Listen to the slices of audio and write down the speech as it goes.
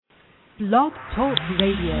Blog Talk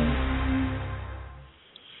Radio.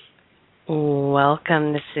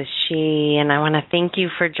 Welcome, this is She, and I want to thank you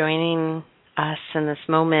for joining us in this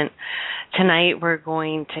moment. Tonight we're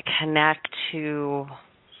going to connect to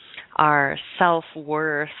our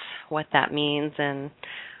self-worth, what that means, and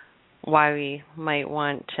why we might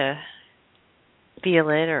want to feel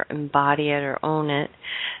it or embody it or own it,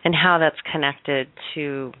 and how that's connected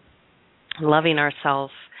to loving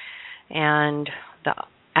ourselves. And the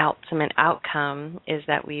ultimate outcome is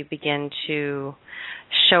that we begin to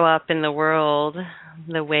show up in the world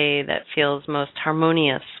the way that feels most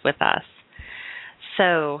harmonious with us.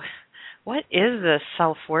 So, what is this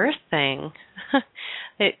self-worth thing?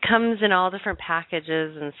 It comes in all different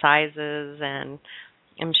packages and sizes, and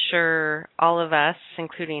I'm sure all of us,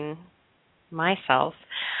 including myself,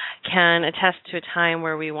 can attest to a time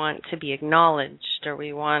where we want to be acknowledged, or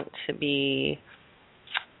we want to be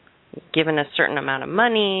given a certain amount of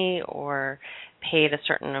money, or paid a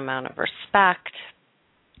certain amount of respect,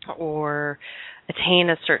 or attain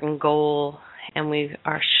a certain goal, and we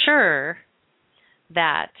are sure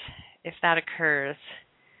that if that occurs,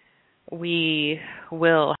 we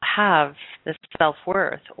will have this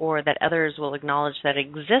self-worth, or that others will acknowledge that it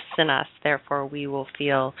exists in us, therefore we will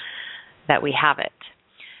feel that we have it.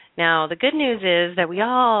 Now, the good news is that we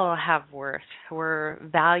all have worth. We're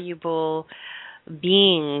valuable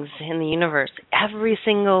beings in the universe. Every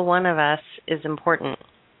single one of us is important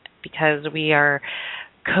because we are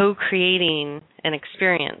co-creating an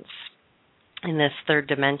experience in this third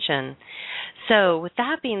dimension. So with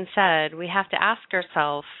that being said, we have to ask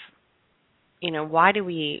ourselves, why do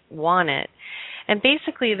we want it? And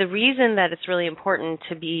basically the reason that it's really important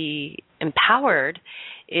to be empowered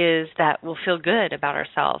is that we'll feel good about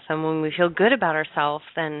ourselves. And when we feel good about ourselves,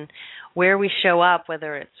 then where we show up,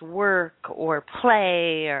 whether it's work or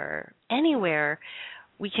play or anywhere,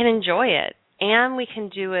 we can enjoy it. And we can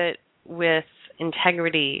do it with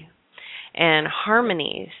integrity and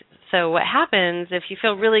harmony. So what happens if you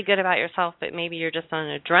feel really good about yourself, but maybe you're just on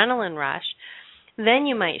an adrenaline rush, then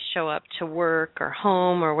you might show up to work or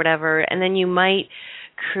home or whatever, and then you might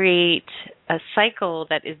create a cycle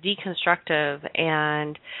that is deconstructive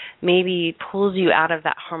and maybe pulls you out of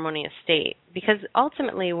that harmonious state. Because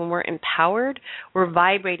ultimately, when we're empowered, we're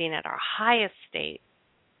vibrating at our highest state.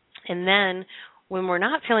 And then when we're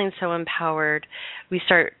not feeling so empowered, we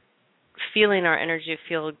start feeling our energy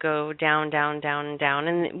field go down, down, down, and down,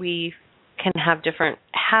 and we can have different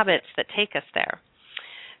habits that take us there.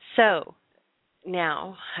 So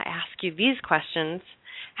now I ask you these questions.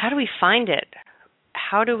 How do we find it?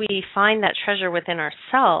 How do we find that treasure within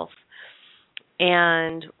ourselves?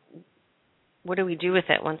 And what do we do with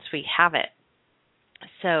it once we have it?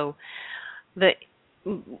 So the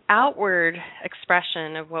outward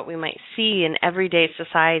expression of what we might see in everyday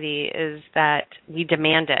society is that we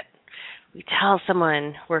demand it. We tell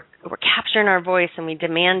someone we're capturing our voice and we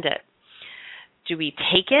demand it. Do we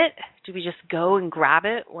take it? Do we just go and grab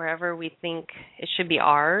it wherever we think it should be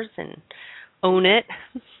ours and own it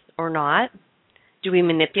or not? Do we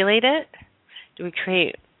manipulate it? Do we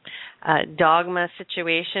create a dogma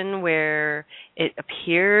situation where it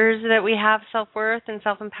appears that we have self-worth and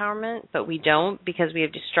self-empowerment, but we don't because we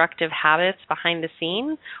have destructive habits behind the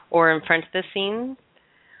scene or in front of the scene?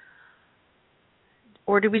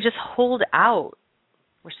 Or do we just hold out?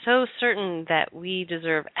 We're so certain that we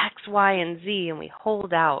deserve X, Y, and Z, and we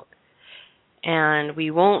hold out. And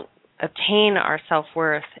we won't obtain our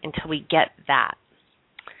self-worth until we get that.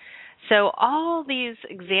 So all these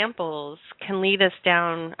examples can lead us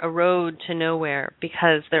down a road to nowhere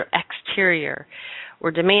because they're exterior.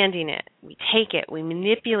 We're demanding it. We take it. We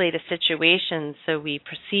manipulate a situation so we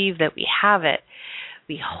perceive that we have it.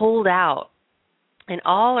 We hold out. And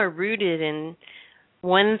all are rooted in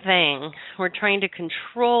one thing. We're trying to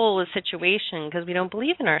control a situation because we don't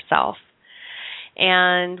believe in ourselves.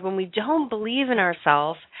 And when we don't believe in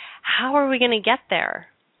ourselves, how are we going to get there?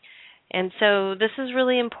 And so this is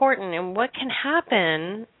really important. And what can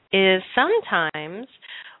happen is sometimes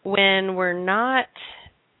when we're not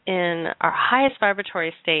in our highest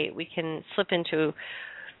vibratory state, we can slip into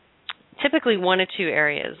typically one of two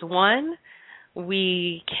areas. One,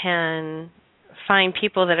 we can find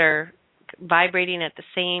people that are vibrating at the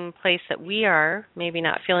same place that we are, maybe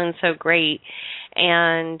not feeling so great,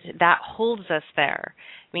 and that holds us there,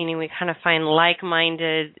 meaning we kind of find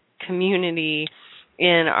like-minded community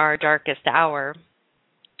in our darkest hour.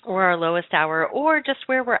 or our lowest hour, or just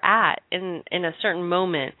where we're at in a certain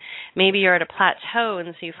moment. Maybe you're at a plateau,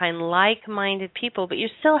 and so you find like-minded people, but you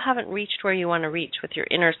still haven't reached where you want to reach with your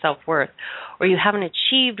inner self-worth, or you haven't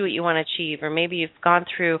achieved what you want to achieve, or maybe you've gone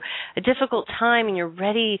through a difficult time and you're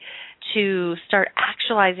ready to start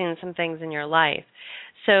actualizing some things in your life.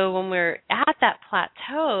 So when we're at that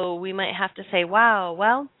plateau, we might have to say, wow,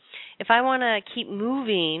 well, if I want to keep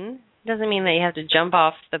moving, doesn't mean that you have to jump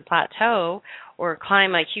off the plateau or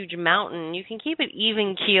climb a huge mountain. You can keep it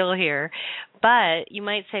even keel here. But you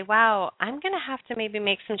might say, wow, I'm going to have to maybe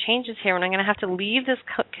make some changes here, and I'm going to have to leave this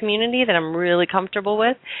community that I'm really comfortable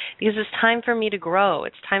with, because it's time for me to grow.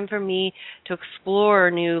 It's time for me to explore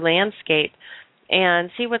a new landscape and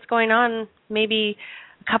see what's going on maybe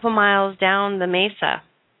a couple miles down the mesa.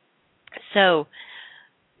 So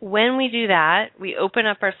when we do that, we open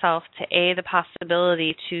up ourselves to the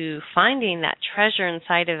possibility to finding that treasure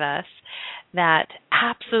inside of us that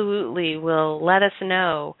absolutely will let us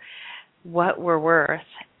know what we're worth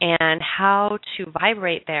and how to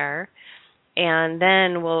vibrate there. And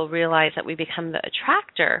then we'll realize that we become the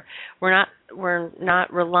attractor. We're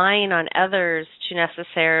not relying on others to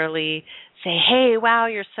necessarily say, hey, wow,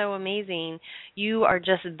 you're so amazing. You are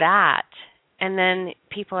just that. And then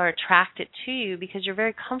people are attracted to you because you're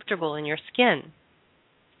very comfortable in your skin.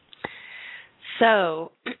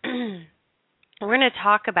 So we're going to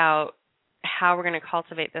talk about how we're going to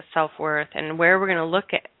cultivate this self-worth and where we're going to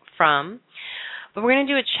look at from. But we're going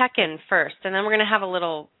to do a check-in first, and then we're going to have a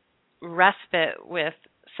little respite with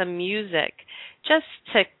some music just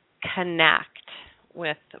to connect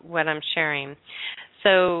with what I'm sharing.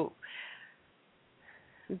 So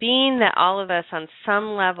being that all of us on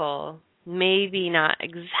some level maybe not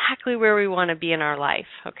exactly where we want to be in our life,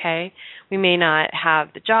 okay? We may not have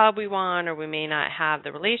the job we want, or we may not have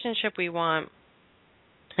the relationship we want,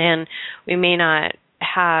 and we may not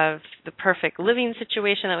have the perfect living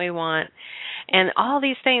situation that we want. And all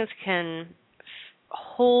these things can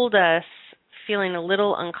hold us feeling a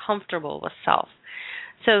little uncomfortable with self.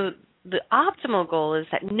 So the optimal goal is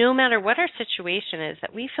that no matter what our situation is,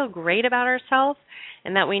 that we feel great about ourselves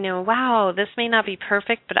and that we know, wow, this may not be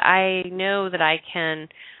perfect, but I know that I can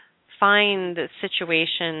find the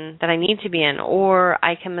situation that I need to be in, or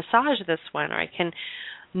I can massage this one, or I can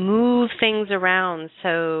move things around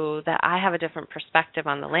so that I have a different perspective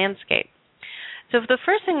on the landscape. So the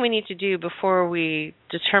first thing we need to do before we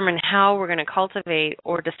determine how we're going to cultivate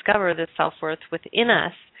or discover this self-worth within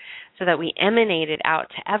us so that we emanate it out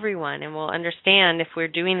to everyone, and we'll understand if we're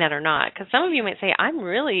doing that or not. Because some of you might say, I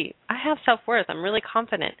have self-worth, I'm really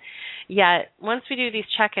confident. Yet once we do these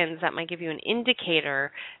check-ins, that might give you an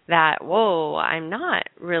indicator that, whoa, I'm not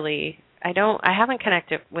really, I haven't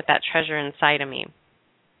connected with that treasure inside of me.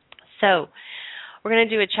 So we're going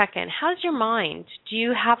to do a check-in. How's your mind? Do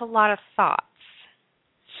you have a lot of thoughts?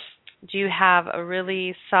 Do you have a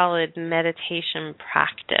really solid meditation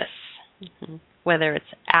practice? Whether it's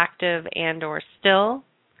active and or still.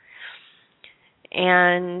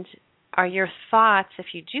 And are your thoughts, if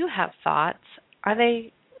you do have thoughts, are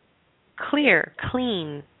they clear,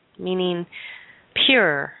 clean, meaning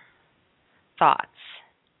pure thoughts?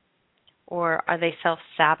 Or are they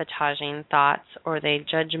self-sabotaging thoughts? Or are they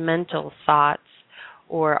judgmental thoughts?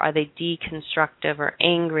 Or are they deconstructive or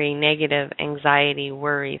angry, negative, anxiety,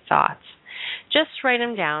 worry thoughts? Just write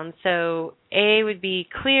them down. So A would be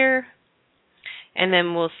clear, and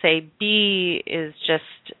then we'll say B is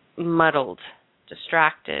just muddled,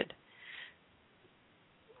 distracted,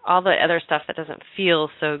 all the other stuff that doesn't feel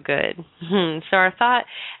so good. So our thought,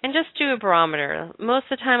 and just do a barometer. Most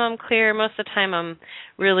of the time I'm clear, most of the time I'm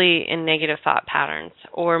really in negative thought patterns,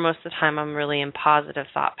 or most of the time I'm really in positive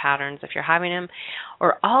thought patterns if you're having them,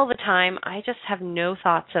 or all the time I just have no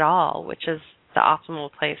thoughts at all, which is the optimal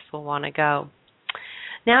place we'll want to go.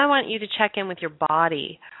 Now I want you to check in with your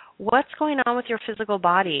body. What's going on with your physical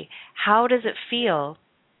body? How does it feel?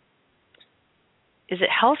 Is it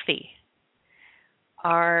healthy?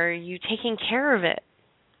 Are you taking care of it?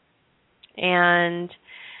 And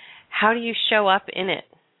how do you show up in it?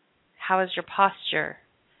 How is your posture?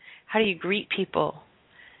 How do you greet people?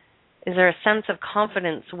 Is there a sense of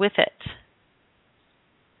confidence with it?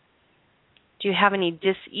 Do you have any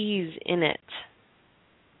dis-ease in it?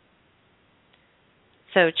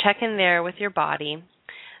 So check in there with your body.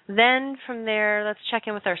 Then from there, let's check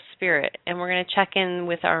in with our spirit, and we're going to check in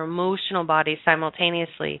with our emotional body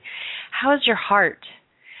simultaneously. How is your heart?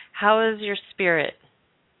 How is your spirit?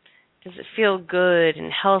 Does it feel good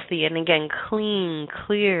and healthy and, again, clean,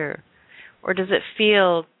 clear? Or does it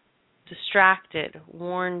feel distracted,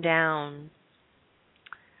 worn down?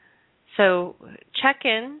 So check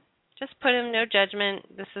in. Just put them, no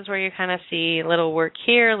judgment. This is where you kind of see a little work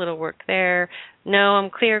here, a little work there. No, I'm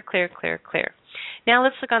clear, clear, clear, clear. Now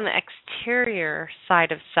let's look on the exterior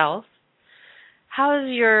side of self. How are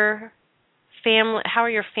your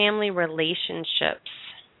family relationships?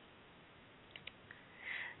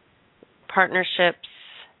 Partnerships,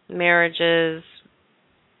 marriages,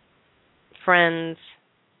 friends,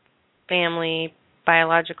 family,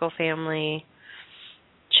 biological family.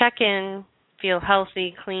 Check in, feel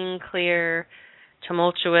healthy, clean, clear,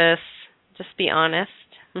 tumultuous. Just be honest.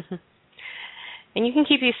 And you can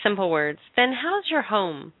keep these simple words. Then how's your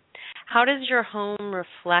home? How does your home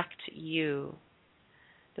reflect you?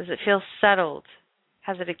 Does it feel settled?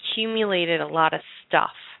 Has it accumulated a lot of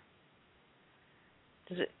stuff?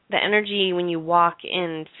 Does the energy when you walk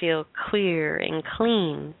in feel clear and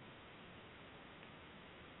clean?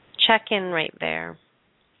 Check in right there.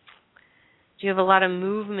 Do you have a lot of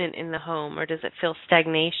movement in the home, or does it feel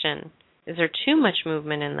stagnation? Is there too much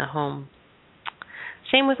movement in the home?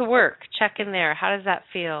 Same with work. Check in there. How does that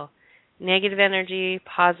feel? Negative energy,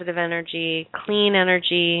 positive energy, clean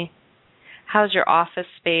energy. How's your office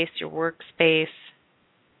space, your workspace?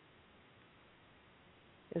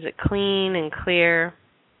 Is it clean and clear?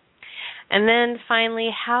 And then finally,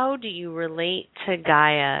 how do you relate to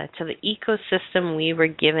Gaia, to the ecosystem we were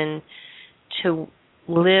given to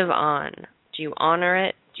live on? Do you honor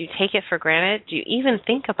it? Do you take it for granted? Do you even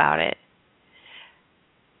think about it?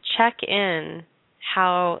 Check in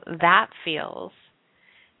how that feels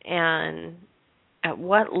and at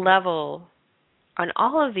what level on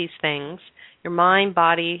all of these things, your mind,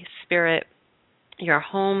 body, spirit, your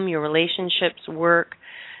home, your relationships, work,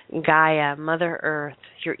 Gaia, Mother Earth,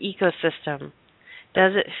 your ecosystem,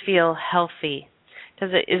 does it feel healthy?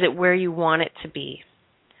 Is it where you want it to be?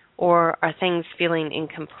 Or are things feeling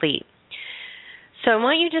incomplete? So I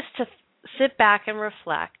want you just to sit back and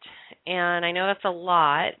reflect. And I know that's a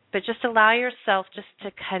lot, but just allow yourself just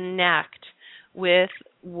to connect with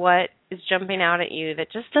what is jumping out at you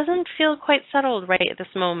that just doesn't feel quite settled right at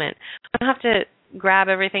this moment. You don't have to grab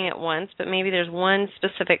everything at once, but maybe there's one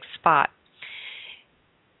specific spot.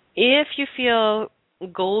 If you feel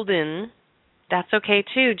golden, that's okay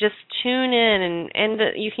too. Just tune in and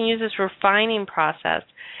you can use this refining process.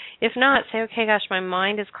 If not, say, okay, gosh, my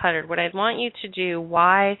mind is cluttered. What I'd want you to do,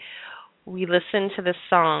 why we listen to this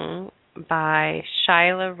song by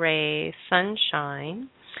Shyla Ray Sunshine.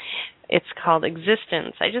 It's called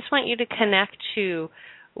Existence. I just want you to connect to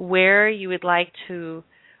where you would like to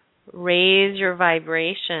raise your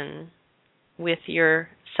vibration with your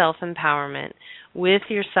self-empowerment, with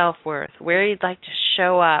your self-worth, where you'd like to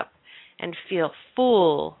show up and feel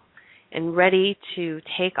full and ready to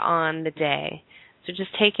take on the day. So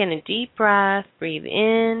just take in a deep breath, breathe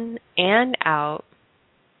in and out,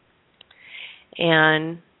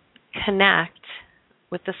 and connect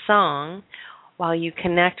with the song while you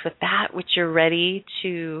connect with that which you're ready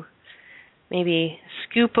to maybe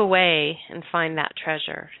scoop away and find that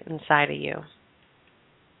treasure inside of you.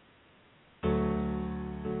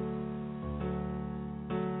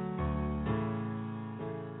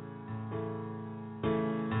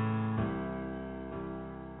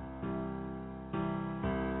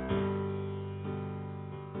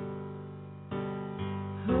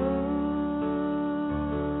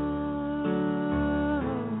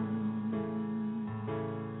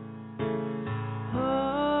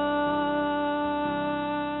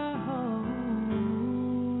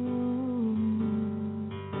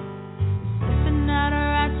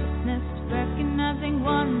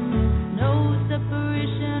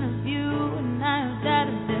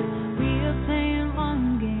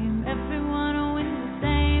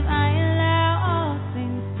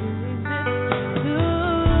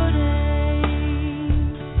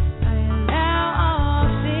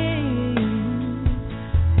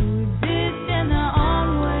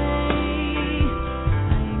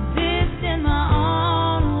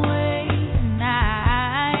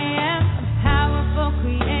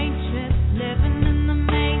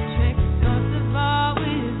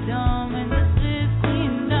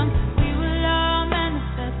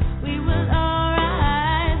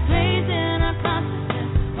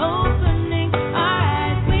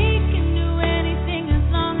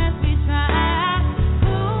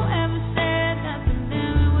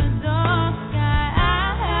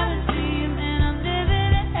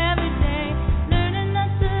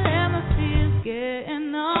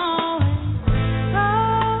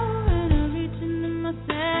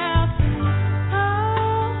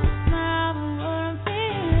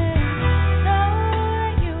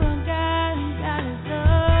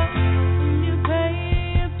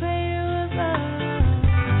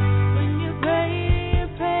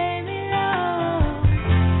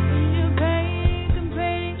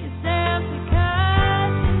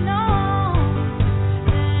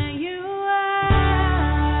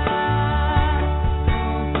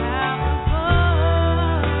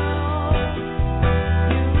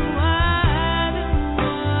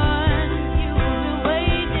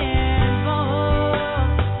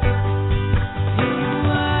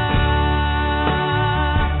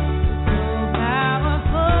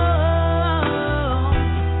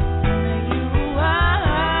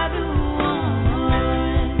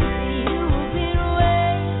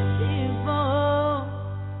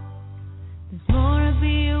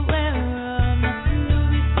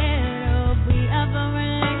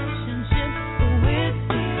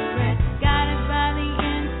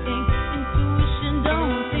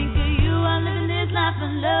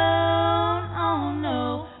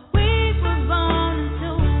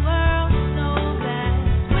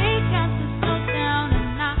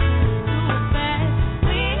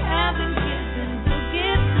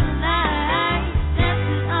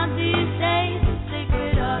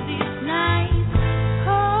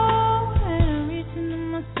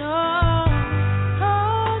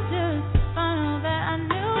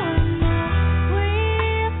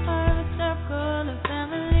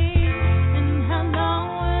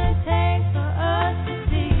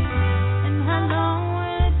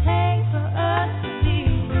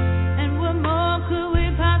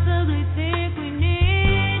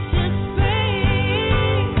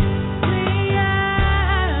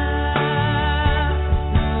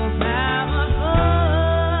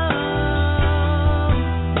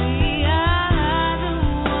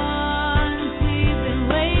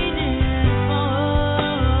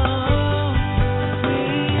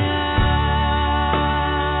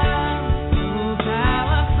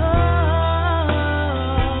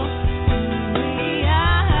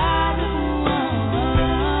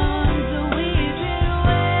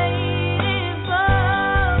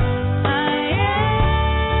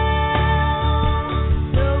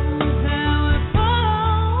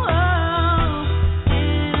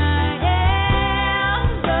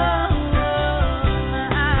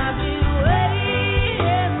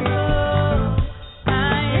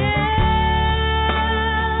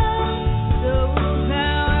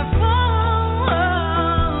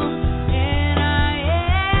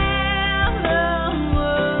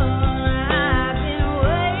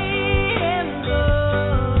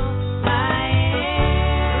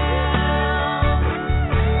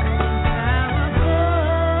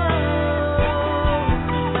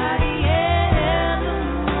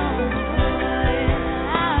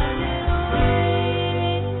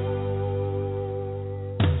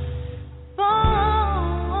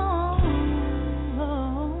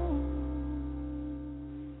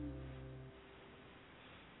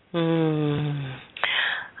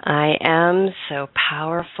 so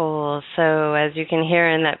powerful. So as you can hear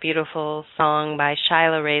in that beautiful song by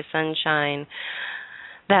Shyla Ray Sunshine,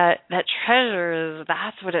 that treasure,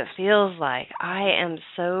 that's what it feels like. I am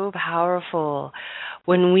so powerful.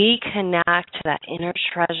 When we connect to that inner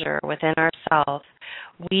treasure within ourselves,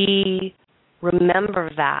 we remember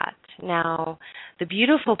that. Now, the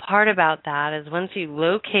beautiful part about that is once you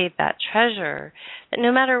locate that treasure, that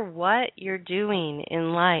no matter what you're doing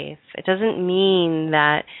in life, it doesn't mean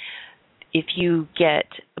that if you get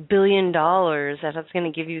 $1 billion that it's going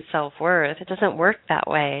to give you self-worth. It doesn't work that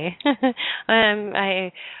way.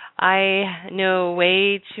 I know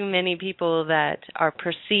way too many people that are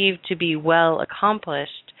perceived to be well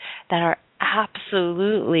accomplished that are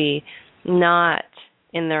absolutely not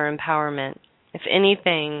in their empowerment. If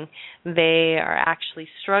anything, they are actually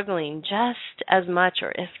struggling just as much,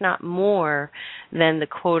 or if not more, than the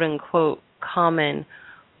quote-unquote common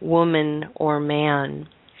woman or man.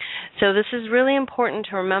 So this is really important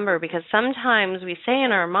to remember, because sometimes we say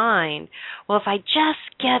in our mind, well, if I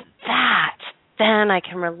just get that, then I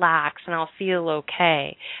can relax and I'll feel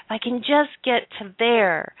okay. If I can just get to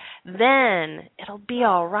there, then it'll be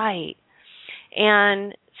all right.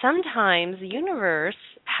 And sometimes the universe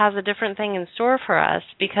has a different thing in store for us,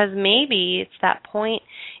 because maybe it's that point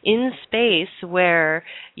in space where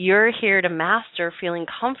you're here to master feeling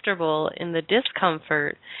comfortable in the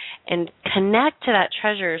discomfort and connect to that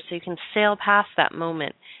treasure so you can sail past that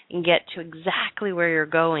moment and get to exactly where you're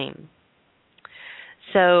going.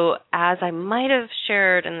 So as I might have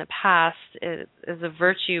shared in the past, it is a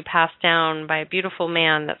virtue passed down by a beautiful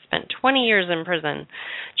man that spent 20 years in prison,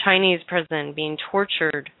 Chinese prison, being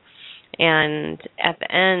tortured. And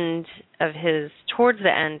towards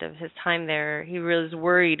the end of his time there, he was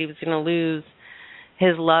worried he was going to lose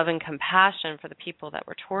his love and compassion for the people that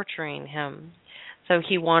were torturing him. So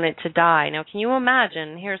he wanted to die. Now, can you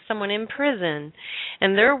imagine? Here's someone in prison,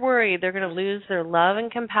 and they're worried they're going to lose their love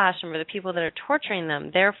and compassion for the people that are torturing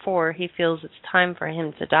them. Therefore, he feels it's time for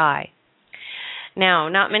him to die. Now,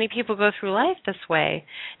 not many people go through life this way.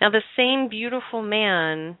 Now, the same beautiful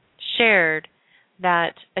man shared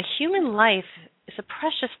that a human life is a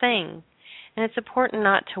precious thing, and it's important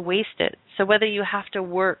not to waste it. So whether you have to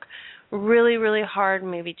work really, really hard,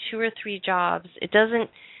 maybe 2 or 3 jobs, it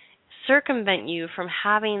doesn't circumvent you from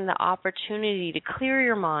having the opportunity to clear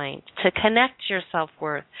your mind, to connect to your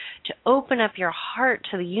self-worth, to open up your heart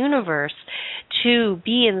to the universe, to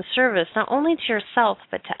be in service not only to yourself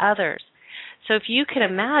but to others. So if you could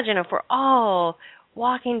imagine, if we're all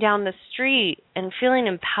walking down the street and feeling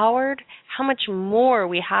empowered, how much more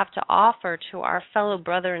we have to offer to our fellow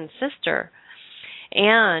brother and sister.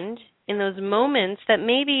 And in those moments that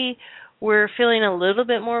maybe we're feeling a little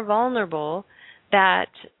bit more vulnerable, that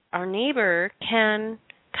our neighbor can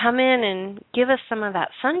come in and give us some of that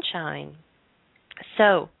sunshine.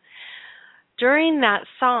 So during that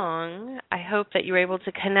song, I hope that you were able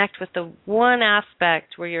to connect with the one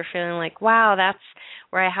aspect where you're feeling like, wow, that's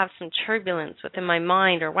where I have some turbulence within my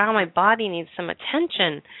mind, or wow, my body needs some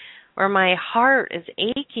attention, or my heart is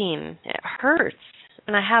aching, it hurts,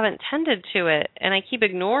 and I haven't tended to it, and I keep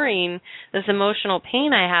ignoring this emotional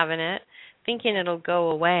pain I have in it, thinking it'll go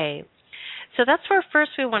away. So that's where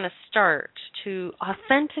first we want to start, to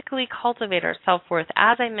authentically cultivate our self-worth.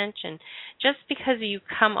 As I mentioned, just because you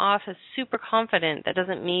come off as super confident, that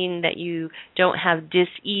doesn't mean that you don't have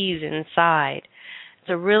dis-ease inside. It's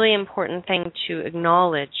a really important thing to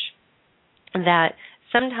acknowledge that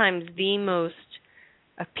sometimes the most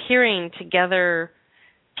appearing together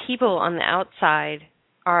people on the outside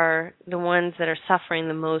are the ones that are suffering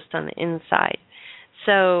the most on the inside.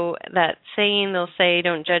 So that saying, they'll say,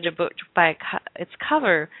 don't judge a book by its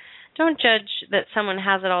cover. Don't judge that someone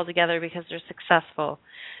has it all together because they're successful.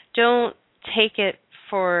 Don't take it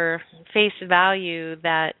for face value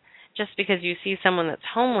that just because you see someone that's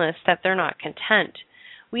homeless that they're not content.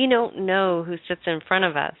 We don't know who sits in front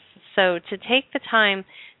of us. So to take the time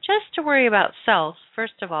just to worry about self,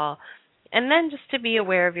 first of all, and then just to be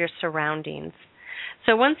aware of your surroundings.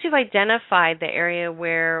 So once you've identified the area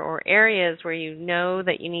or areas where you know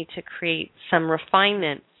that you need to create some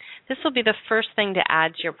refinement, this will be the first thing to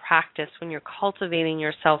add to your practice when you're cultivating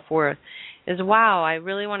your self-worth is, wow, I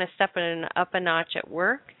really want to step up a notch at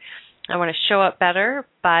work. I want to show up better,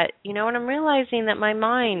 but you know what, I'm realizing that my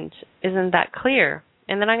mind isn't that clear.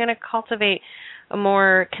 And then I'm going to cultivate a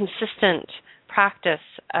more consistent practice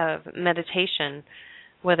of meditation,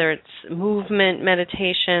 whether it's movement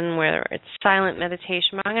meditation, whether it's silent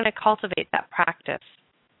meditation. I'm going to cultivate that practice,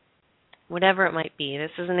 whatever it might be.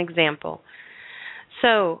 This is an example.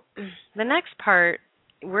 So the next part,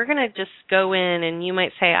 we're going to just go in, and you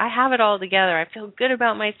might say, I have it all together. I feel good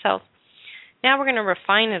about myself. Now we're going to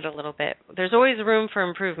refine it a little bit. There's always room for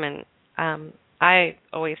improvement. I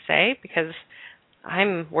always say, because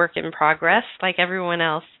I'm work in progress like everyone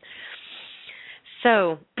else.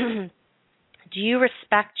 So, do you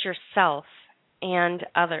respect yourself and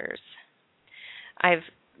others?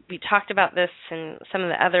 We talked about this in some of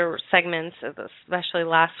the other segments, especially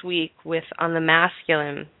last week on the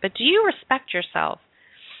masculine. But do you respect yourself?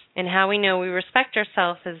 And how we know we respect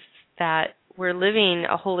ourselves is that we're living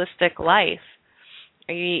a holistic life.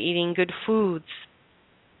 Are you eating good foods?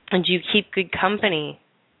 And do you keep good company?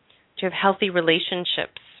 Do you have healthy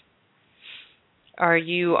relationships? Are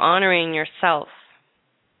you honoring yourself?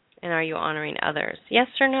 And are you honoring others? Yes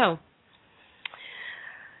or no?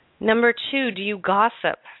 Number 2, do you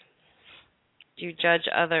gossip? Do you judge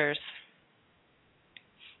others?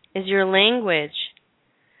 Is your language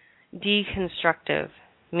deconstructive,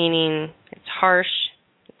 meaning it's harsh,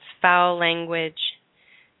 it's foul language?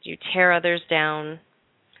 Do you tear others down?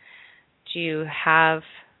 Do you have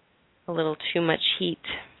a little too much heat?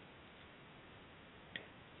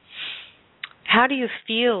 How do you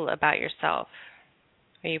feel about yourself?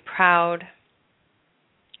 Are you proud?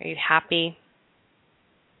 Are you happy?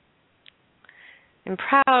 And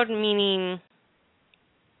proud meaning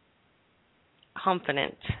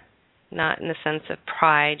confident, not in the sense of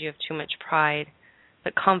pride, you have too much pride,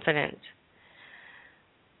 but confident.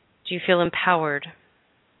 Do you feel empowered?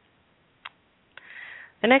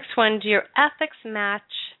 The next one, do your ethics match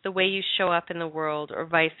the way you show up in the world or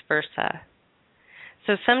vice versa?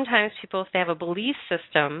 So sometimes people, if they have a belief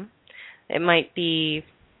system, it might be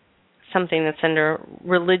something that's under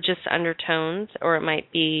religious undertones, or it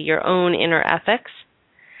might be your own inner ethics.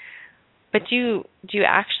 But do you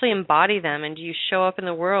actually embody them, and do you show up in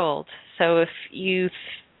the world? So if you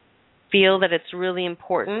feel that it's really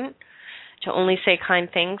important to only say kind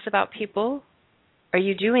things about people, are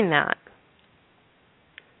you doing that?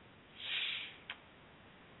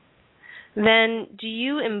 Then do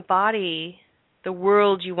you embody the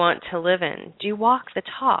world you want to live in? Do you walk the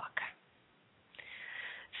talk?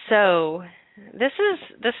 So this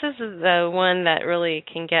is the one that really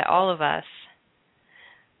can get all of us.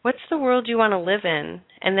 What's the world you want to live in?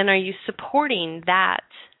 And then are you supporting that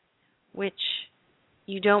which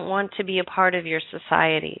you don't want to be a part of your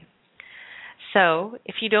society? So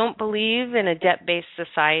if you don't believe in a debt-based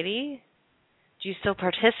society, do you still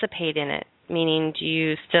participate in it? Meaning, do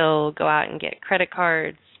you still go out and get credit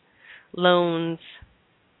cards, loans,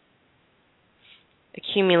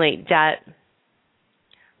 accumulate debt,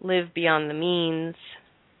 live beyond the means?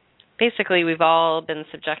 Basically, we've all been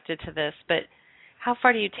subjected to this, but how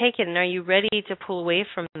far do you take it, and are you ready to pull away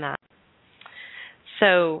from that?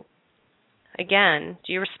 So, again,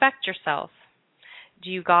 do you respect yourself? Do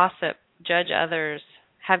you gossip, judge others,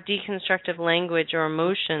 have deconstructive language or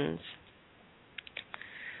emotions?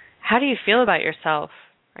 How do you feel about yourself?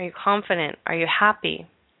 Are you confident? Are you happy?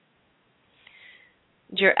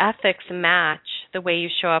 Do your ethics match the way you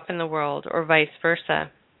show up in the world, or vice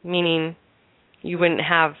versa? Meaning you wouldn't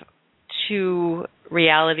have two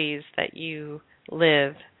realities that you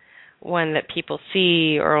live, one that people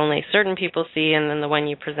see or only certain people see, and then the one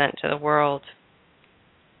you present to the world.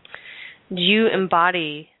 Do you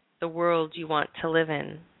embody the world you want to live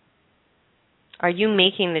in? Are you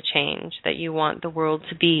making the change that you want the world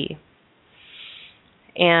to be?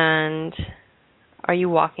 And are you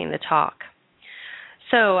walking the talk?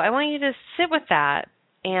 So I want you to sit with that,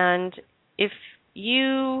 and if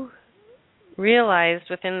you realized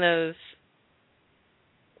within those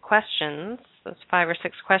questions, those 5 or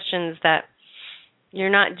 6 questions, that you're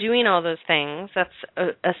not doing all those things, that's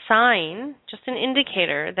a sign, just an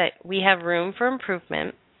indicator that we have room for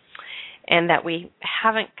improvement and that we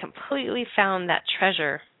haven't completely found that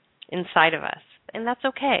treasure inside of us. And that's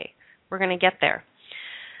okay. We're going to get there.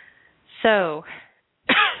 So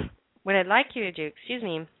what I'd like you to do,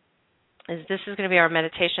 is this is going to be our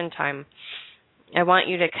meditation time. I want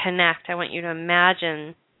you to connect. I want you to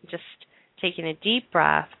imagine just taking a deep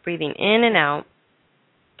breath, breathing in and out,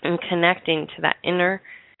 and connecting to that inner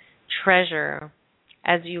treasure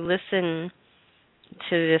as you listen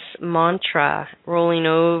to this mantra rolling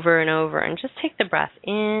over and over. And just take the breath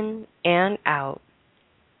in and out,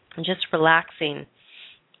 and just relaxing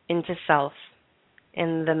into self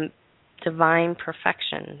in the divine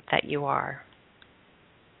perfection that you are.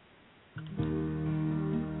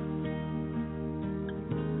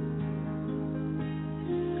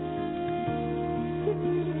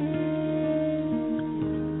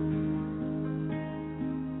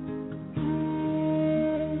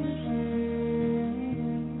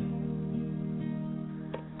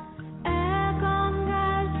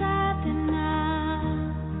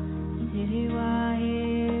 City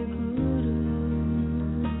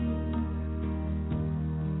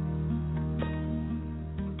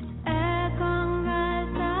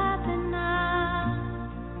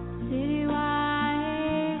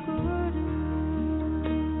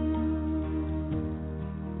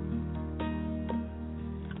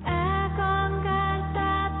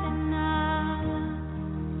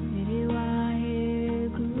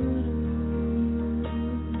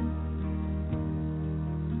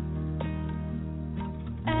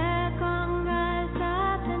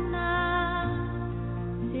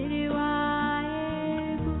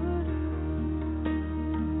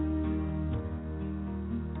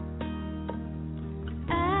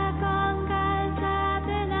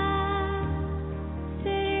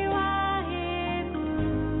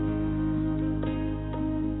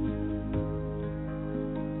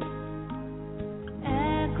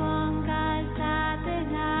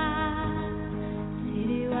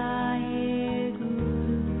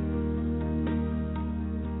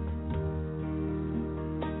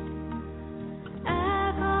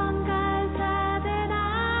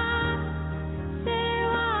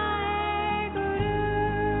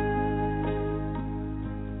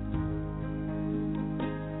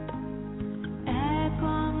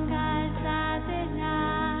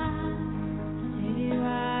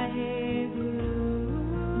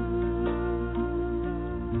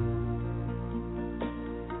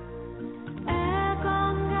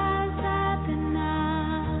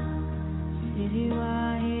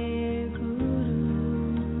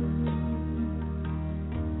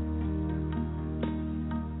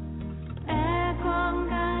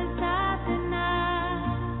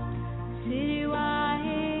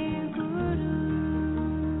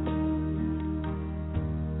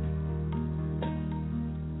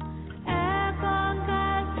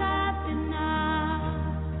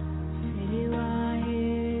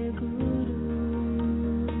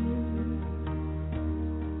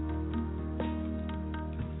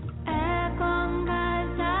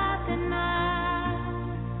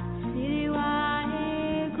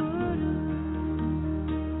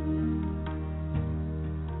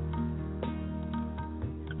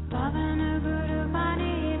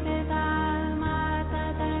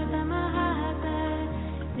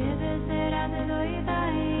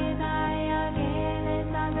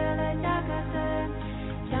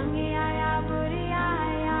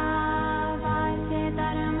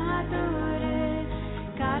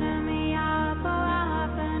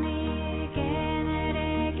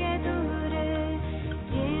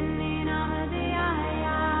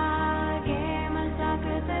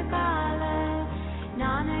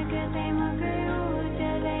Nanak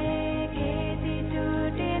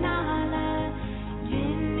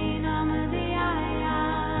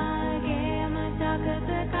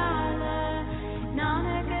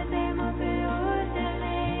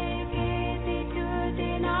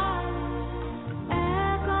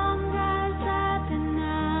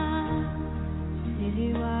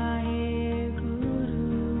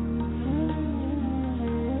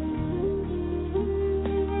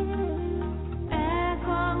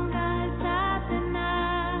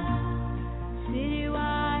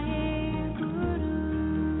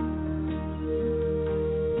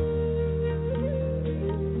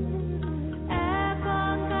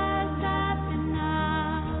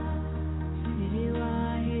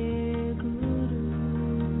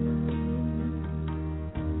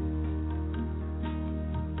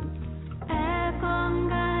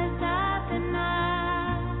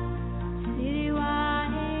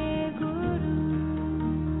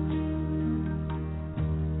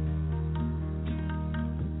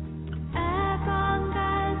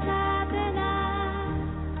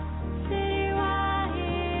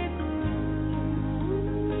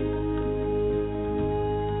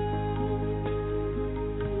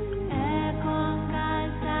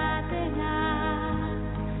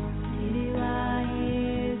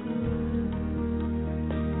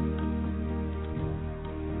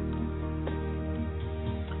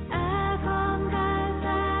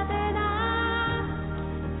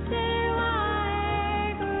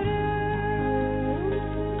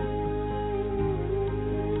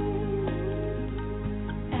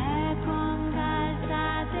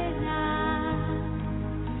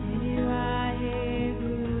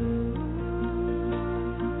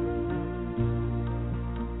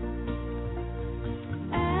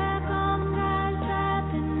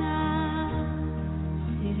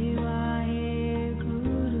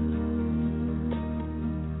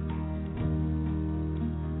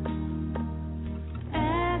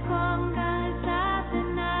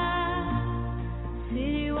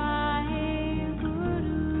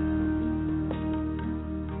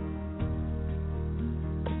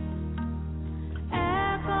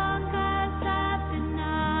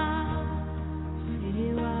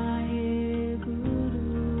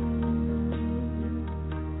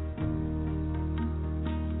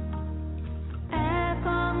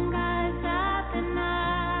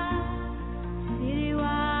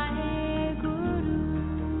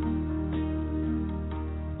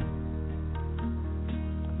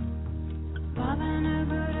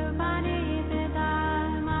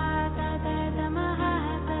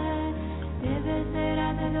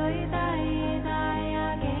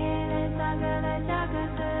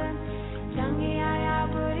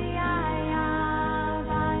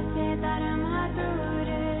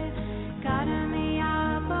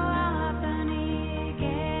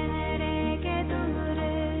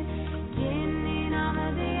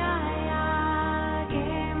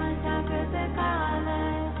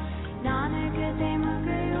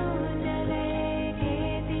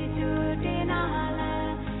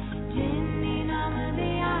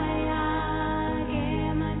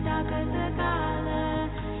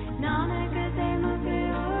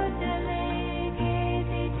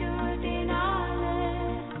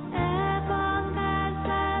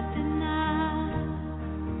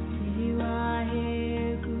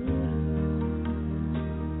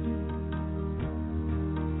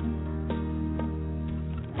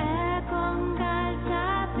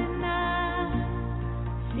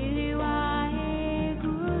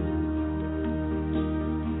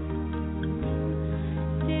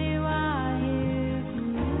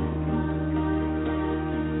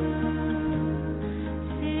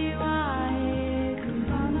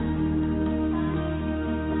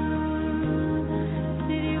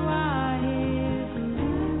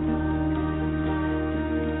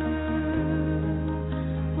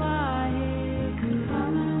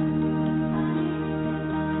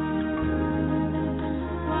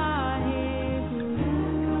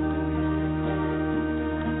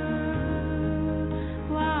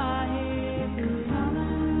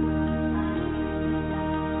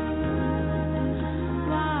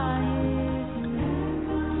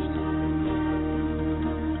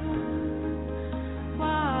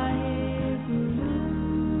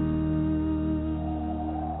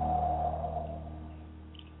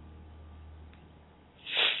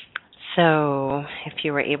So if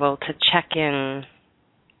you were able to check in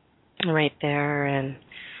right there and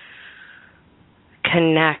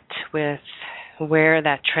connect with where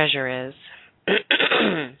that treasure is.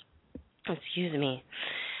 Excuse me.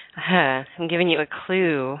 I'm giving you a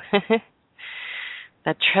clue.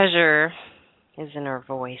 That treasure is in our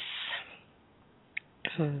voice.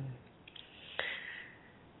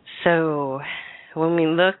 So when we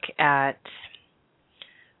look at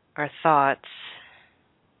our thoughts,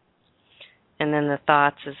 and then the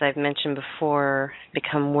thoughts, as I've mentioned before,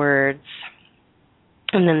 become words,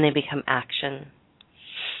 and then they become action.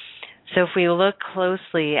 So if we look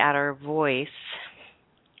closely at our voice,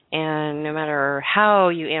 and no matter how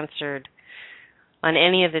you answered on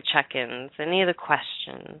any of the check-ins, any of the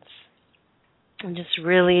questions, and just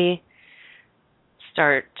really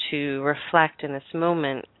start to reflect in this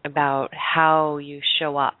moment about how you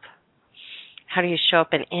show up. How do you show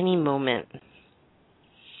up in any moment?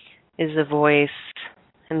 Is the voice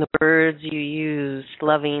and the words you use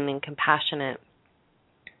loving and compassionate?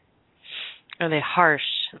 Are they harsh?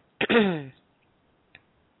 Are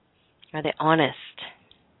they honest?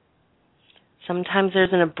 Sometimes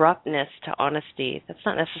there's an abruptness to honesty. That's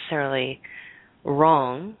not necessarily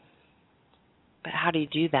wrong, but how do you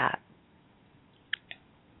do that?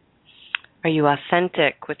 Are you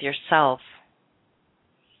authentic with yourself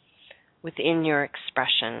within your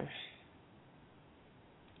expression?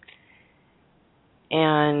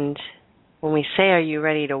 And when we say, are you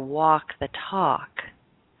ready to walk the talk?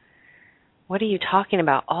 What are you talking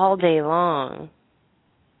about all day long?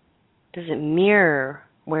 Does it mirror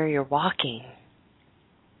where you're walking?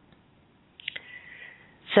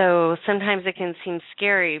 So sometimes it can seem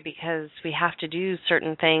scary because we have to do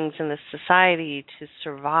certain things in this society to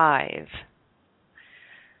survive,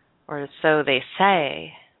 or so they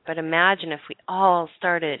say. But imagine if we all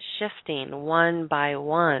started shifting one by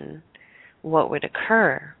one, what would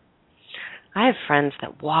occur? I have friends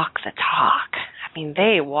that walk the talk. I mean,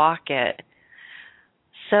 they walk it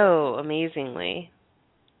so amazingly.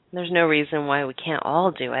 There's no reason why we can't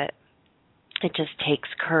all do it. It just takes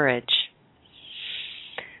courage.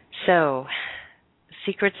 So, the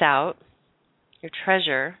secret's out. Your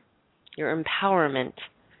treasure, your empowerment,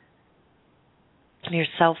 your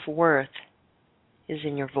self-worth is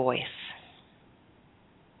in your voice.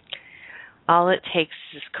 All it takes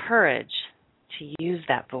is courage to use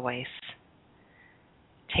that voice.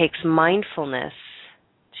 It takes mindfulness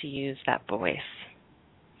to use that voice.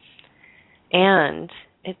 And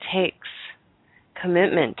it takes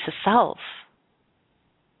commitment to self,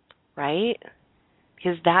 right?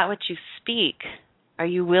 Because that which you speak, are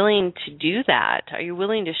you willing to do that? Are you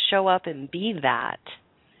willing to show up and be that?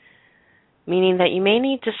 Meaning that you may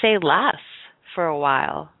need to say less for a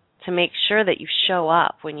while to make sure that you show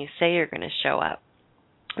up when you say you're going to show up.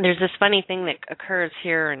 There's this funny thing that occurs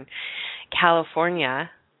here in California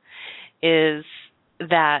is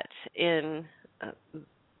that in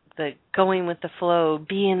the going with the flow,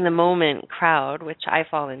 be in the moment crowd, which I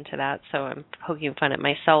fall into that, so I'm poking fun at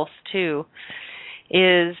myself too,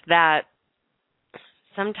 is that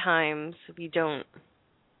sometimes we don't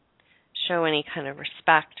show any kind of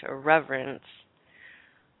respect or reverence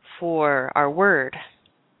for our word.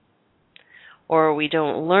 Or we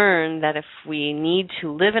don't learn that if we need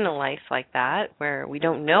to live in a life like that, where we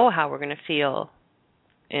don't know how we're going to feel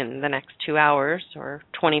in the next 2 hours or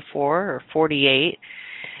 24 or 48,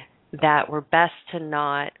 that we're best to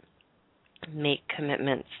not make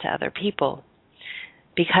commitments to other people,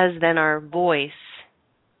 because then our voice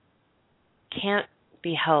can't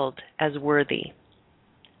be held as worthy.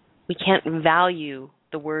 We can't value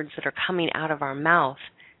the words that are coming out of our mouth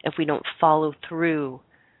if we don't follow through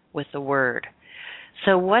with the word.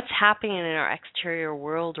 So what's happening in our exterior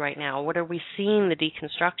world right now? What are we seeing the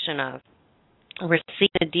deconstruction of? We're seeing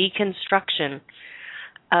a deconstruction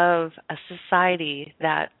of a society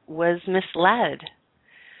that was misled,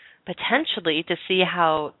 potentially to see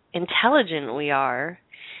how intelligent we are,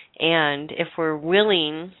 and if we're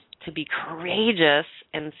willing to be courageous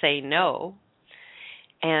and say no,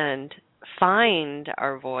 and find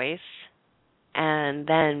our voice, and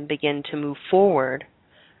then begin to move forward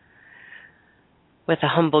with a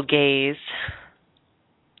humble gaze,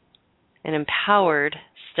 an empowered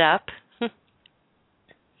step,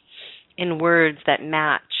 in words that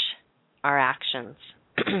match our actions.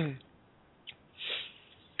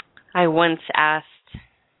 I once asked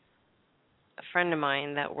a friend of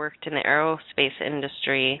mine that worked in the aerospace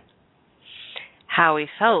industry how he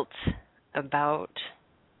felt about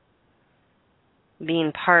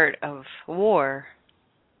being part of war,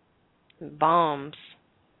 bombs,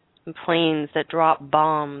 and planes that drop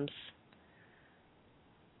bombs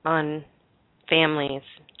on families,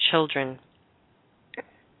 children.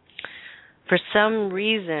 For some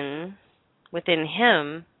reason within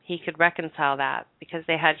him, he could reconcile that because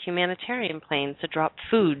they had humanitarian planes to drop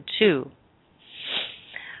food too.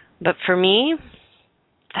 But for me,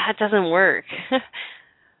 that doesn't work.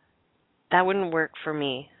 That wouldn't work for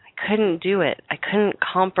me. I couldn't do it. I couldn't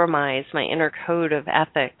compromise my inner code of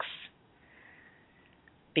ethics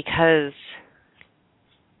because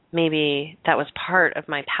maybe that was part of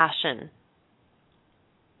my passion.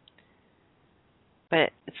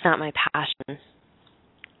 But it's not my passion.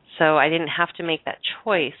 So I didn't have to make that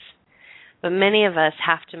choice. But many of us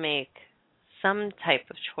have to make some type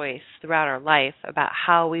of choice throughout our life about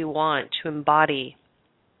how we want to embody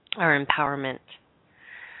our empowerment.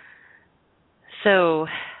 So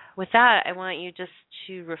with that, I want you just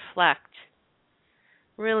to reflect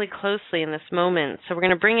really closely in this moment. So we're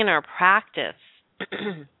going to bring in our practice.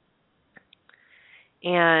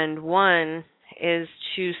 And one is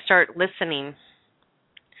to start listening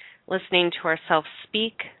to ourselves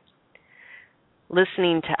speak,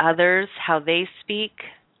 listening to others, how they speak,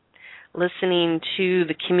 listening to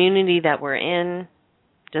the community that we're in.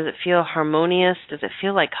 Does it feel harmonious? Does it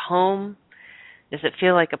feel like home? Does it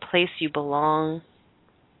feel like a place you belong?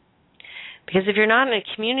 Because if you're not in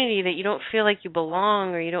a community that you don't feel like you belong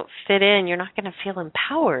or you don't fit in, you're not going to feel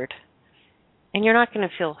empowered. And you're not going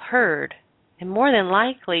to feel heard. And more than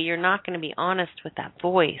likely, you're not going to be honest with that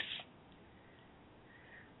voice.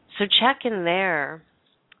 So check in there.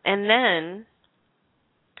 And then,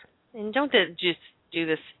 and don't just do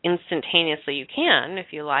this instantaneously. You can if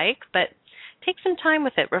you like, but take some time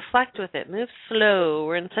with it. Reflect with it. Move slow.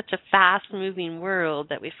 We're in such a fast-moving world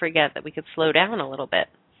that we forget that we could slow down a little bit.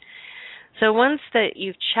 So once that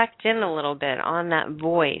you've checked in a little bit on that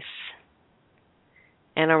voice,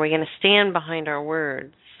 and are we going to stand behind our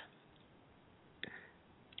words?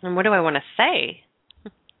 And what do I want to say?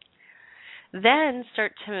 Then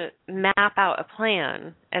start to map out a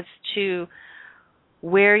plan as to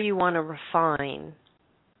where you want to refine.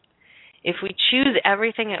 If we choose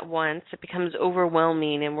everything at once, it becomes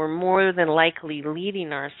overwhelming, and we're more than likely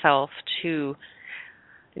leading ourselves to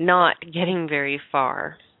not getting very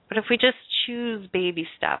far. But if we just choose baby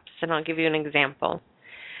steps, and I'll give you an example.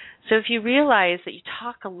 So if you realize that you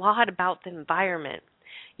talk a lot about the environment,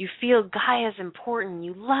 you feel Gaia is important,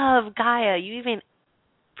 you love Gaia, you even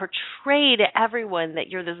portray to everyone that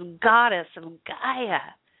you're this goddess of Gaia,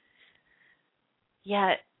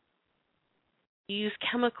 yet you use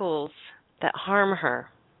chemicals that harm her.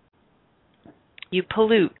 You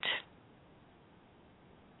pollute.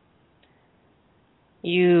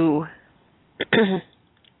 You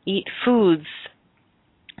eat foods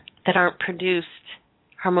that aren't produced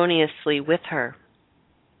harmoniously with her.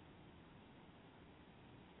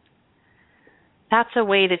 That's a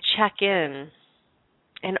way to check in.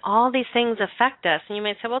 And all these things affect us. And you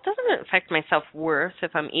might say, well, it doesn't affect my self-worth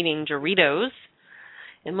if I'm eating Doritos.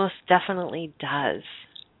 It most definitely does.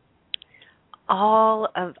 All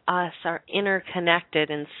of us are interconnected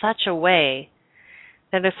in such a way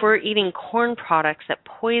that if we're eating corn products that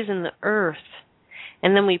poison the earth,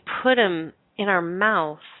 and then we put them in our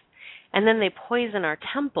mouth, and then they poison our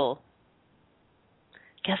temple,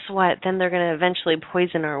 guess what? Then they're going to eventually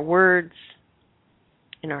poison our words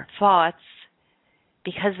and our thoughts,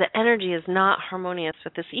 because the energy is not harmonious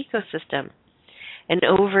with this ecosystem. And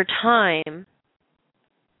over time,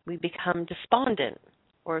 we become despondent.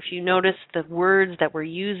 Or if you notice the words that we're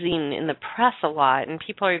using in the press a lot, and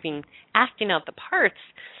people are even acting out the parts,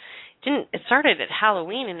 it started at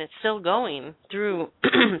Halloween and it's still going through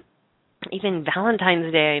even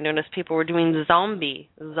Valentine's Day. I noticed people were doing zombie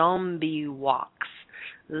walks,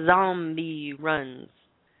 zombie runs.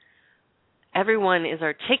 Everyone is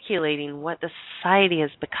articulating what the society has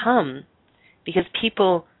become because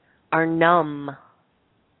people are numb.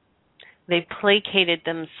 They've placated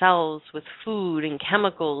themselves with food and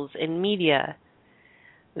chemicals and media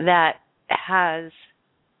that has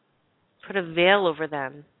put a veil over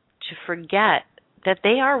them to forget that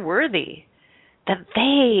they are worthy, that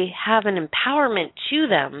they have an empowerment to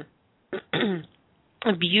them,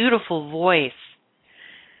 a beautiful voice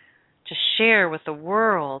to share with the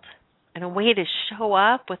world, and a way to show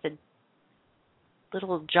up with a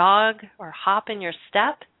little jog or hop in your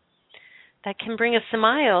step that can bring a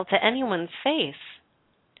smile to anyone's face.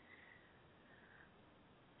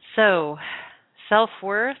 So,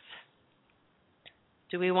 self-worth,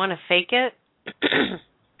 do we want to fake it?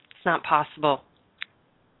 It's not possible.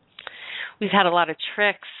 We've had a lot of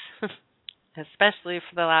tricks, especially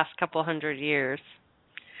for the last couple hundred years.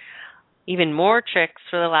 Even more tricks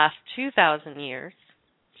for the last 2,000 years.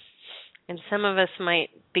 And some of us might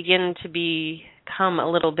begin to become a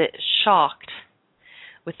little bit shocked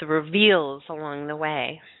with the reveals along the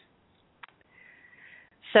way.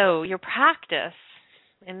 So your practice,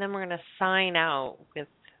 and then we're going to sign out with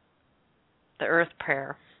the earth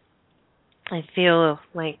prayer. I feel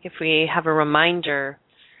like if we have a reminder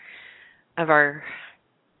of our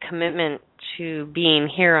commitment to being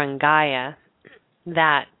here on Gaia,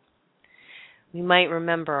 that we might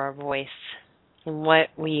remember our voice and what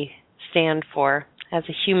we stand for as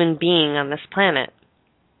a human being on this planet.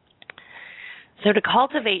 So to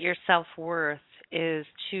cultivate your self-worth is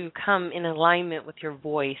to come in alignment with your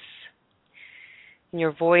voice. And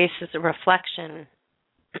your voice is a reflection.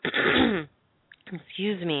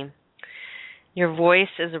 Excuse me. Your voice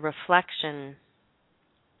is a reflection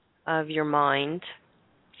of your mind.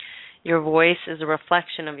 Your voice is a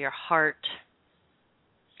reflection of your heart.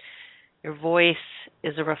 Your voice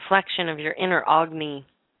is a reflection of your inner Agni.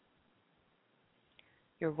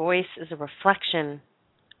 Your voice is a reflection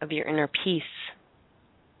of your inner peace.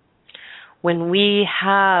 When we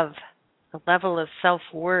have a level of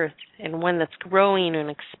self-worth and one that's growing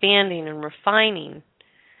and expanding and refining,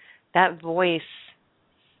 that voice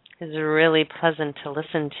is really pleasant to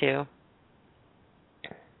listen to.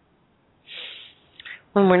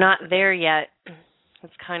 When we're not there yet,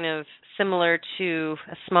 it's kind of similar to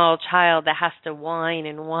a small child that has to whine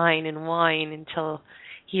and whine and whine until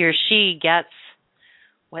he or she gets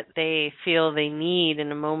what they feel they need in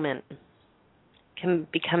a moment. It can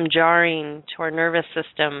become jarring to our nervous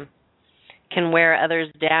system, can wear others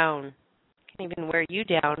down, can even wear you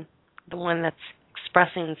down, the one that's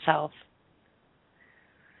expressing self.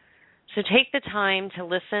 So take the time to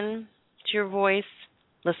listen to your voice,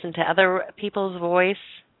 listen to other people's voice.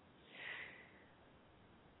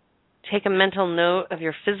 Take a mental note of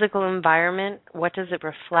your physical environment. What does it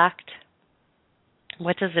reflect?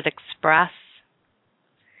 What does it express?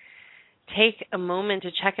 Take a moment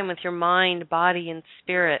to check in with your mind, body, and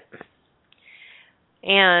spirit.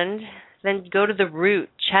 And then go to the root.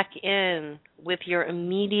 Check in with your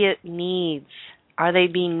immediate needs. Are they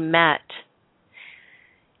being met?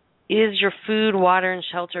 Is your food, water, and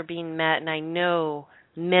shelter being met? And I know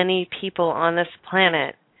many people on this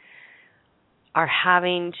planet are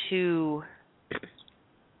having to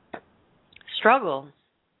struggle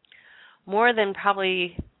more than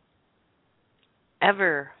probably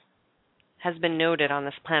ever has been noted on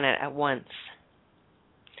this planet at once.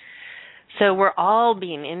 So we're all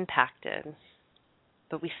being impacted,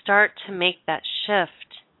 but we start to make that shift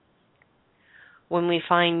when we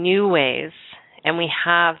find new ways and we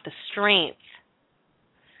have the strength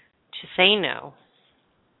to say no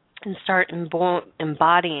and start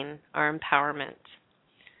embodying our empowerment.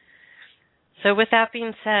 So with that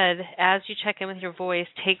being said, as you check in with your voice,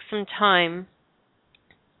 take some time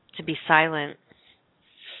to be silent,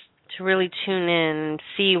 to really tune in and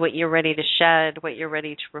see what you're ready to shed, what you're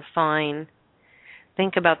ready to refine.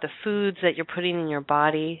 Think about the foods that you're putting in your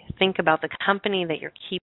body. Think about the company that you're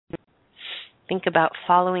keeping. Think about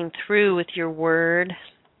following through with your word.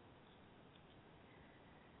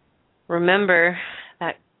 Remember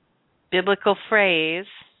that biblical phrase,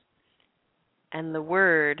 and the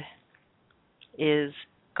word is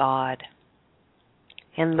God.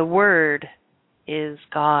 And the word is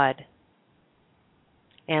God.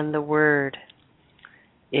 And the word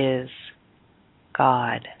is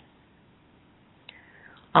God.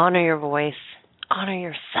 Honor your voice. Honor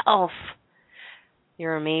yourself.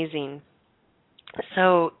 You're amazing.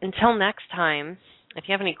 So until next time, if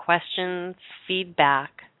you have any questions,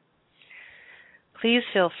 feedback, please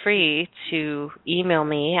feel free to email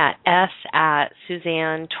me at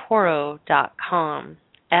s@suzannetoro.com.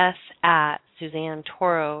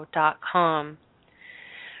 s@suzannetoro.com.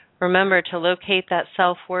 Remember to locate that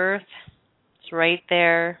self-worth. It's right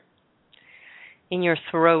there in your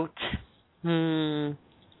throat. For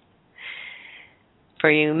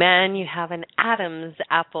you men, you have an Adam's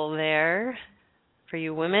apple there. For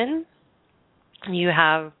you women, you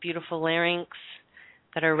have beautiful larynx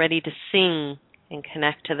that are ready to sing and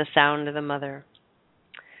connect to the sound of the mother.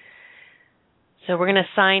 So we're going to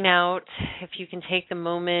sign out. If you can take a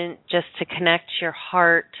moment just to connect your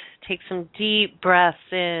heart, take some deep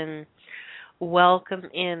breaths in, welcome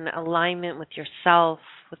in alignment with yourself,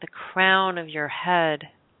 with the crown of your head,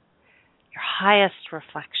 your highest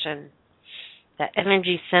reflection, that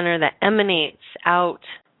energy center that emanates out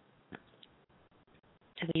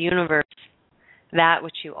to the universe, that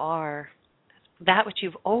which you are, that which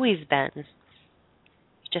you've always been. You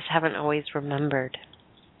just haven't always remembered.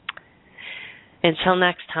 Until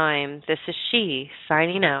next time, this is she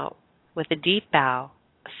signing out with a deep bow,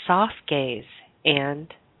 a soft gaze,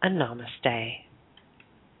 and a namaste.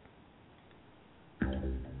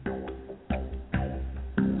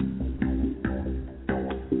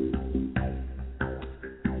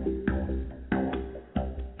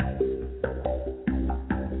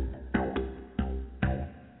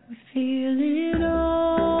 Feel it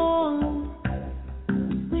all.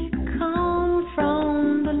 We come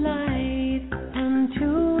from the light, and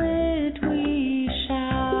to it we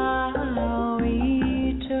shall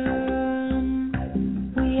return.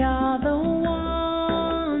 We are the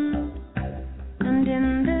one, and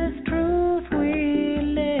in this truth we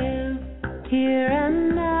live, here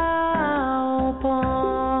and now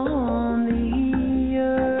upon the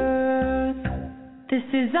earth. This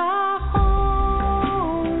is our home.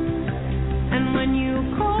 When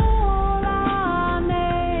you call our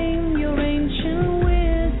name, your ancient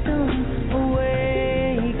wisdom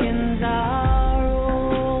awakens our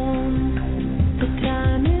own. The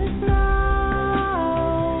time is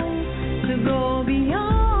now to go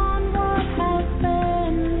beyond what has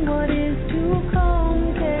been. What is to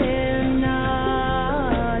come cannot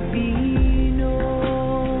be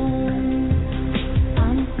known.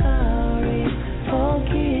 I'm sorry,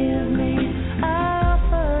 forgive me. I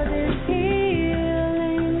offer this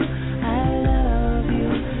healing. I love you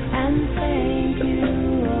and thank you,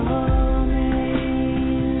 amen.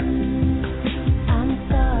 I'm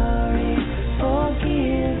sorry,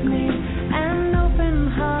 forgive me. An open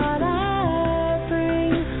heart I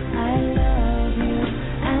bring. I love you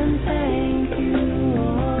and thank you,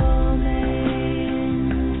 amen.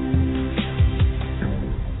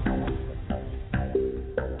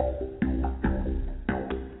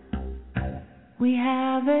 We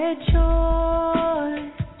have a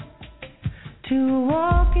choice to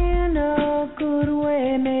walk in a good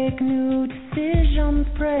way, make new decisions,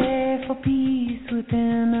 pray for peace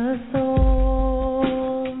within us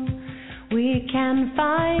all. We can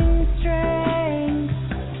find strength.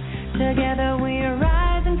 Together we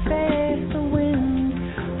rise and face the wind.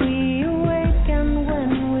 We awaken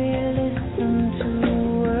when we listen to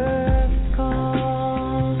Earth's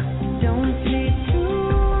call. Don't sleep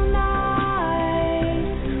tonight.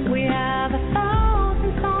 We have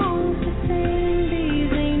 1,000 songs to sing.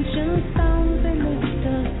 These ancient sounds, they lift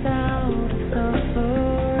us out of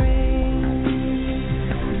suffering.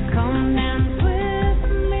 Come dance with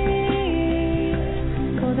me,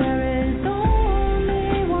 for there is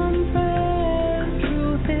only one prayer.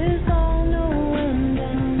 Truth is all, no end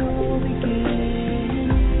and no beginning.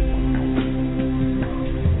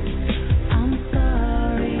 I'm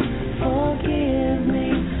sorry, forgive me.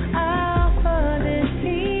 I offer this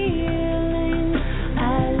healing. I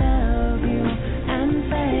love you and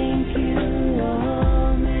thank you,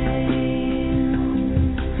 amen.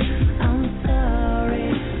 I'm sorry,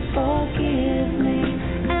 forgive me.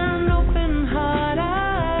 An open heart I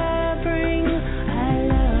bring. I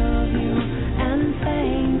love you and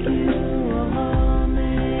thank you,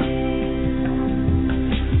 amen.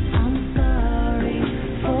 I'm sorry,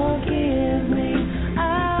 forgive me. I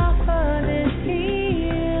offer this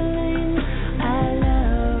healing. I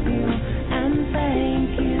love you and thank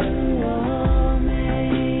you, amen.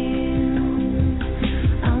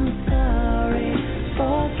 I'm sorry,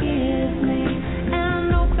 forgive me.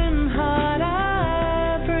 An open heart I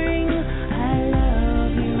bring. I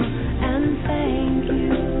love you and thank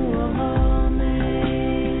you, amen.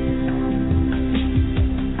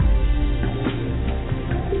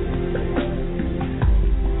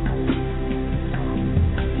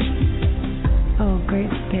 O Great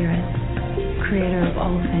Spirit, Creator of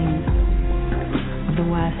all things, of the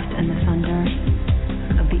west and the thunder,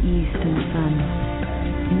 of the east and the sun,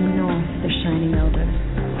 in the north the shining elders,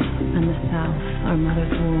 and the south our mother's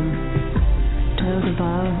womb, to those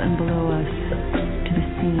above and below us, to the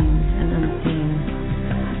seen and unseen,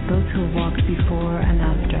 those who have walked before and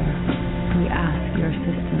after, we ask your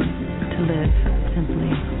assistance to live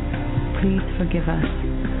simply. Please forgive us,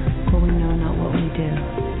 for we know not what we do,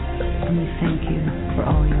 and we thank you for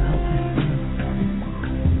all you help us do.